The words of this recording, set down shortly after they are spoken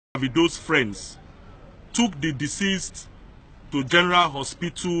Davido's friends took the deceased to General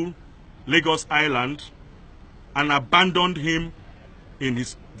Hospital, Lagos Island, and abandoned him in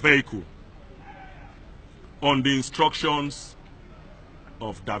his vehicle on the instructions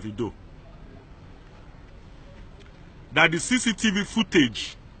of Davido. That the CCTV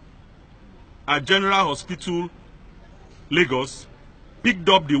footage at General Hospital, Lagos, picked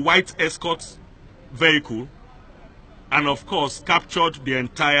up the white escort vehicle and of course captured the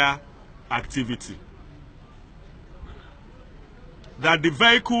entire activity. That the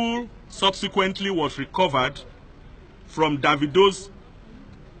vehicle subsequently was recovered from Davido's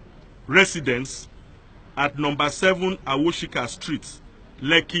residence at number 7 Awoshika Street,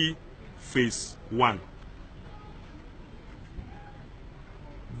 Lekki, Phase 1.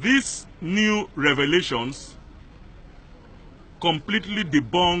 These new revelations completely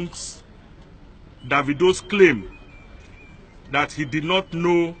debunks Davido's claim that he did not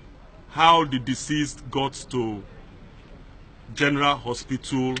know how the deceased got to General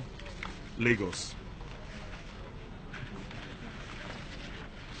Hospital, Lagos.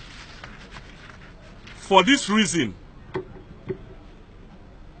 For this reason,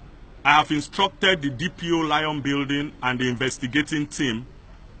 I have instructed the DPO Lion Building and the investigating team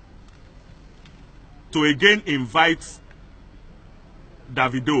to again invite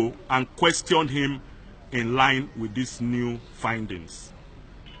Davido and question him in line with these new findings.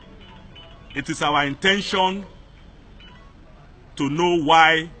 It is our intention to know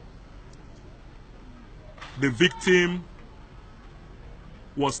why the victim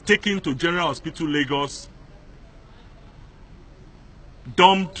was taken to General Hospital, Lagos,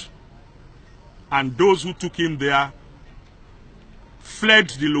 dumped, and those who took him there fled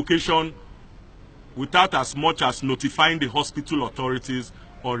the location without as much as notifying the hospital authorities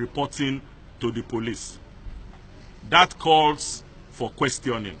or reporting to the police. That calls for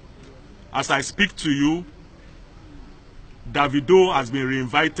questioning. As I speak to you, Davido has been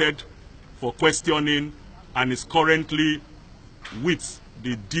reinvited for questioning and is currently with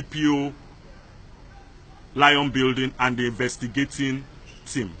the DPO Lion Building and the investigating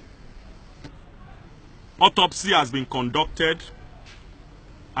team. Autopsy has been conducted,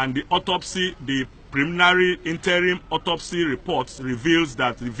 and the preliminary interim autopsy report reveals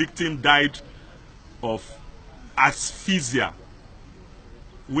that the victim died of asphyxia,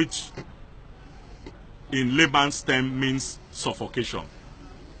 which in layman's term means suffocation.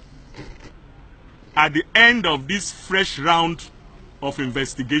 At the end of this fresh round of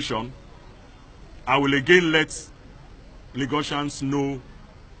investigation, I will again let Lagosians know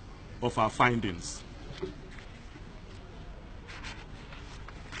of our findings.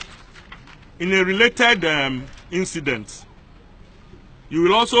 In a related incident, you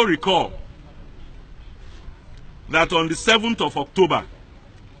will also recall that on the 7th of October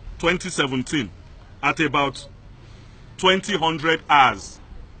 2017, at about 2000 hours,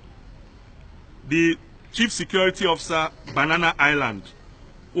 the Chief Security Officer, Banana Island,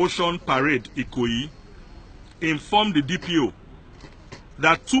 Ocean Parade, Ikoyi, informed the DPO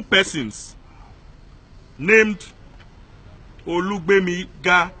that two persons named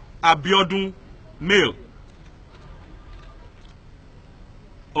Olugbemiga Abiodun, male,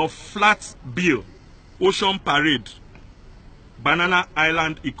 of Flat Bill, Ocean Parade, Banana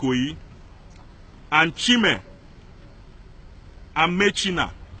Island, Ikoyi, and Chime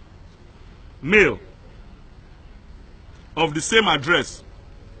Amechina, male, of the same address,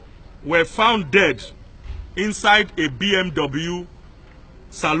 were found dead inside a BMW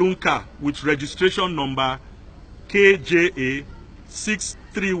saloon car with registration number KJA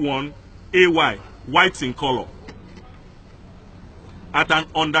 631AY, white in color, at an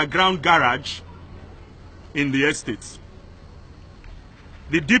underground garage in the estate.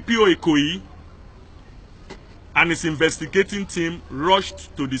 The DPO Ikoyi and his investigating team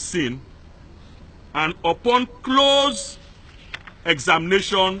rushed to the scene, and upon close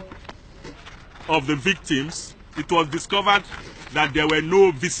examination of the victims, it was discovered that there were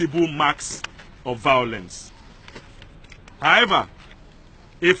no visible marks of violence. However,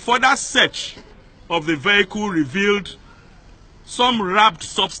 a further search of the vehicle revealed some wrapped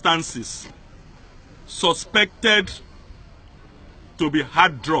substances suspected to be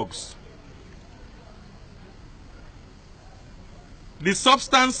hard drugs. The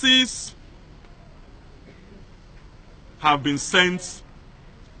substances have been sent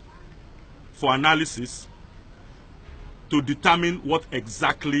for analysis to determine what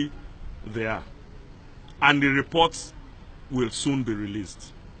exactly they are, and the reports will soon be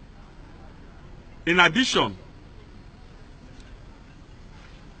released. In addition,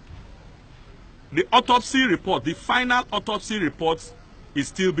 the autopsy report, the final autopsy report, is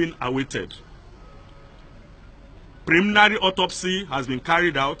still being awaited. Preliminary autopsy has been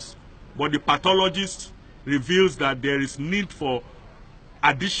carried out, but the pathologist reveals that there is need for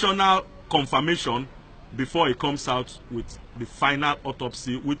additional confirmation before he comes out with the final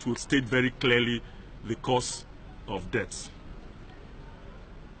autopsy, which will state very clearly the cause of death.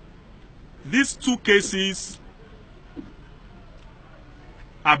 These two cases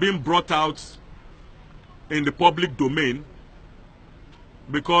are being brought out in the public domain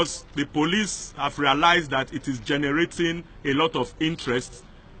because the police have realized that it is generating a lot of interest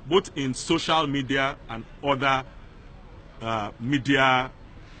both in social media and other media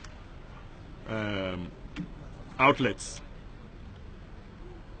outlets.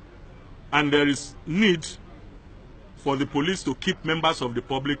 And there is need for the police to keep members of the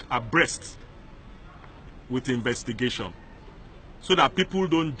public abreast with the investigation so that people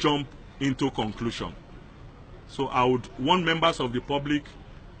don't jump into conclusion. So I would want members of the public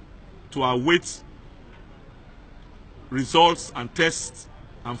to await results and tests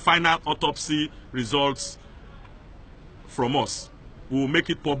and final autopsy results from us. We will make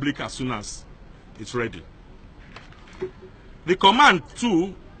it public as soon as it's ready. The command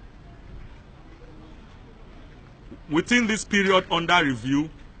too, within this period under review,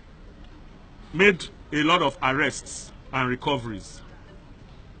 made a lot of arrests and recoveries.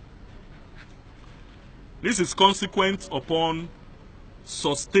 This is consequent upon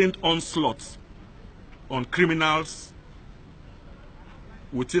sustained onslaught on criminals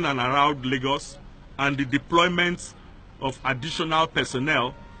within and around Lagos and the deployment of additional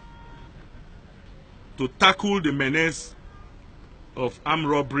personnel to tackle the menace of armed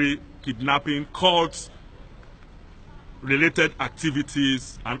robbery, kidnapping, cults, related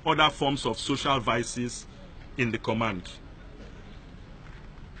activities, and other forms of social vices in the command.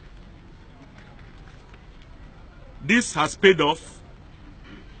 This has paid off,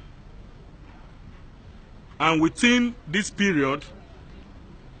 and within this period,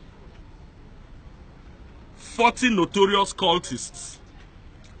 40 notorious cultists,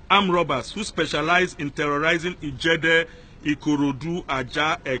 armed robbers who specialize in terrorizing Ijede, Ikorodu,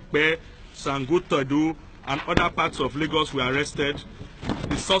 Aja, Ekpe, Sangotedo, and other parts of Lagos were arrested.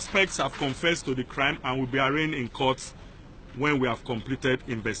 The suspects have confessed to the crime and will be arraigned in court when we have completed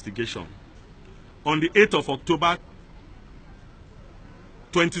investigation. On the 8th of October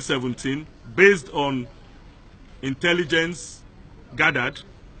 2017, based on intelligence gathered,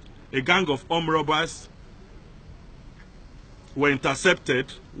 a gang of armed robbers were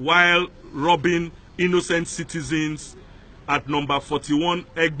intercepted while robbing innocent citizens at number 41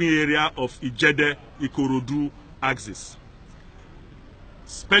 Egbi area of Ijede, Ikorodu axis.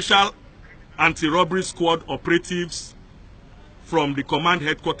 Special anti-robbery squad operatives from the command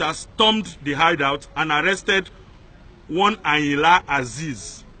headquarters stormed the hideout and arrested one Ayinla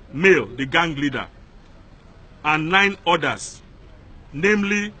Aziz, male, the gang leader, and 9 others,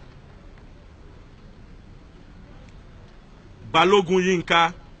 namely Balogun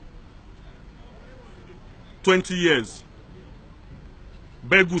Yinka, 20 years,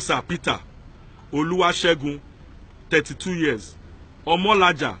 Begusa Peter, Oluwasegun, 32 years,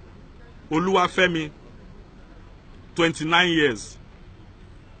 Omolaja, Oluwafemi, 29 years,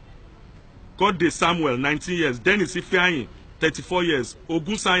 Godde Samuel, 19 years, Dennis Ifeanyi, 34 years,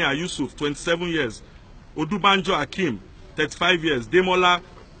 Ogunsanya Yusuf, 27 years, Odubanjo Akim, 35 years, Demola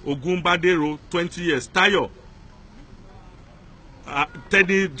Ogunbadero, 20 years, Tayo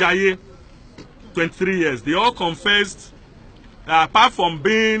Teddy Jaye, 23 years. They all confessed, apart from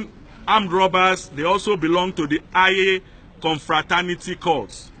being armed robbers, they also belong to the Aye confraternity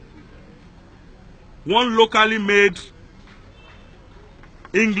cult. One locally made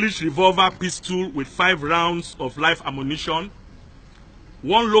English revolver pistol with 5 rounds of live ammunition,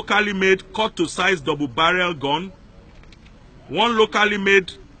 one locally made cut-to-size double-barrel gun, one locally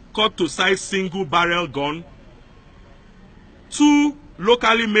made cut-to-size single-barrel gun, 2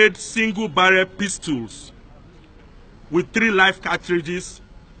 locally made single-barrel pistols with 3 live cartridges,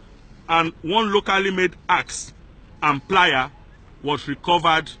 and 1 locally made axe and plier was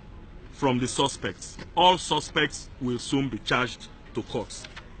recovered from the suspects. All suspects will soon be charged to court.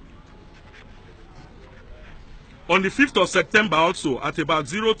 On the 5th of September also, at about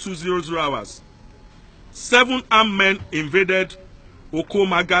 0200 hours, 7 armed men invaded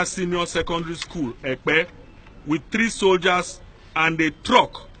Okomaga Senior Secondary School, Ekpe, with 3 soldiers and a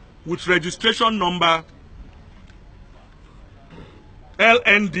truck with registration number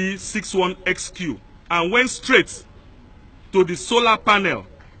LND 61XQ, and went straight to the solar panel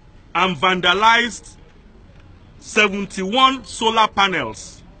and vandalized 71 solar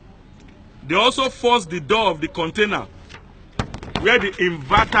panels. They also forced the door of the container where the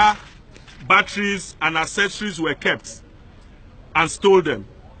inverter batteries and accessories were kept, and stole them.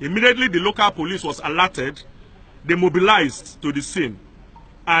 Immediately, the local police was alerted. They mobilized to the scene,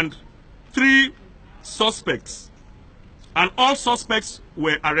 and 3 suspects, and all suspects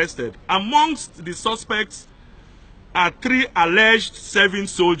were arrested. Amongst the suspects are 3 alleged serving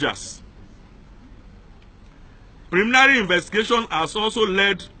soldiers. Preliminary investigation has also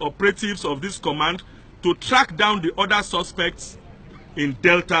led operatives of this command to track down the other suspects in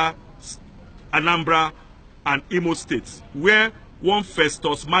Delta, Anambra, and Imo states, where one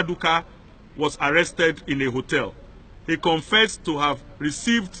Festus Maduka was arrested in a hotel. He confessed to have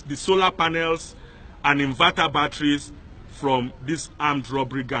received the solar panels and inverter batteries from this armed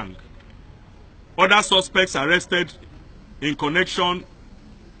robbery gang. Other suspects arrested in connection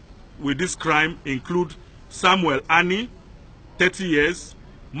with this crime include Samuel Ani, 30 years,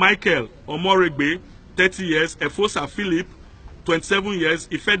 Michael Omoregbe, 30 years, Efosa Philip, 27 years,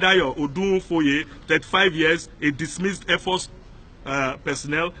 Ifedayo Odunfoye, 35 years, a dismissed Air Force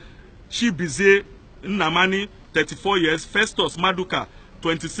personnel, Chibize Nnamani, 34 years, Festus Maduka,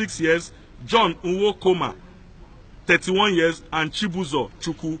 26 years, John Nwokoma, 31 years, and Chibuzo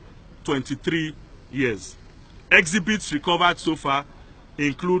Chukwu, 23 years. Exhibits recovered so far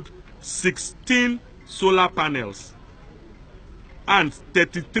include 16 solar panels and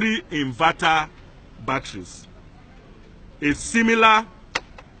 33 inverter batteries. A similar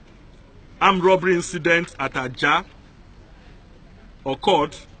armed robbery incident at Ajah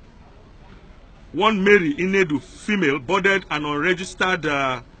occurred. One Mary Inedu, female, boarded an unregistered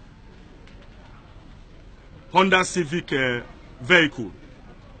Honda Civic vehicle.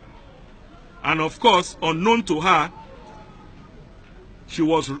 And of course, unknown to her, she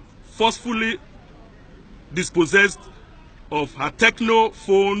was forcefully dispossessed of her Techno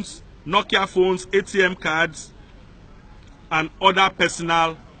phones, Nokia phones, ATM cards, and other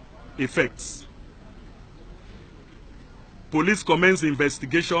personal effects. Police commenced the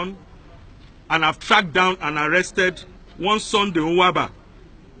investigation and have tracked down and arrested one Sunday Nwaba,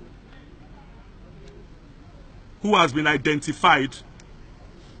 who has been identified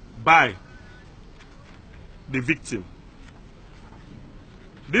by the victim.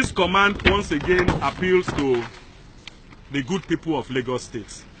 This command once again appeals to the good people of Lagos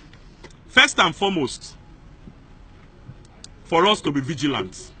State. First and foremost, for us to be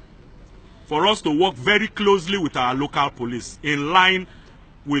vigilant, for us to work very closely with our local police in line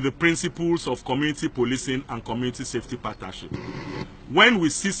with the principles of community policing and community safety partnership. When we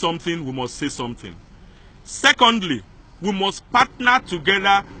see something, we must say something. Secondly, we must partner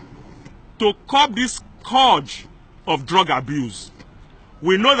together to curb this scourge of drug abuse.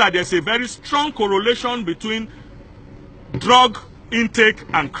 We know that there's a very strong correlation between drug intake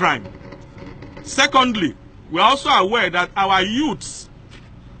and crime. Secondly, we are also aware that our youths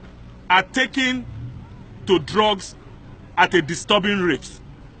are taking to drugs at a disturbing rate.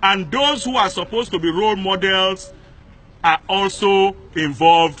 And those who are supposed to be role models are also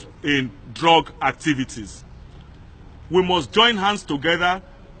involved in drug activities. We must join hands together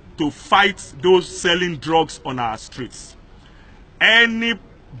to fight those selling drugs on our streets.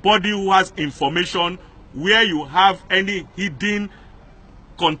 Anybody who has information where you have any hidden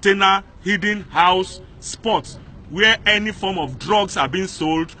container, hidden house, spots where any form of drugs are being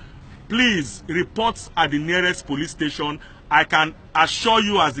sold, please report at the nearest police station. I can assure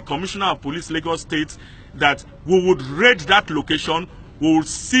you as the Commissioner of Police Lagos State that we would raid that location, we will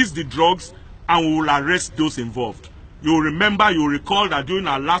seize the drugs, and we will arrest those involved. You will remember, you will recall that during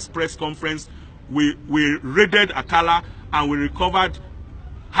our last press conference, we raided Akala and we recovered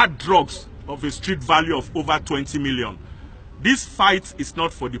hard drugs of a street value of over 20 million. This fight is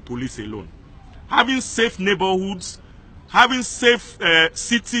not for the police alone. Having safe neighborhoods, having a safe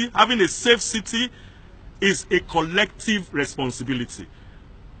city is a collective responsibility.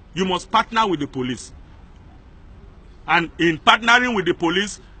 You must partner with the police. And in partnering with the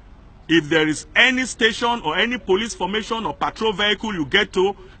police, if there is any station or any police formation or patrol vehicle you get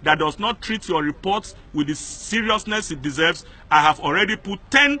to that does not treat your reports with the seriousness it deserves, I have already put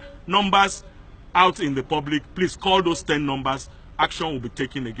 10 numbers out in the public. Please call those 10 numbers. Action will be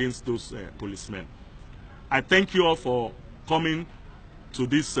taken against those policemen. I thank you all for coming to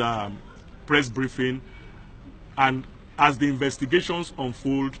this press briefing. And as the investigations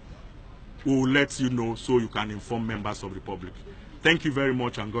unfold, we will let you know so you can inform members of the public. Thank you very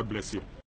much, and God bless you.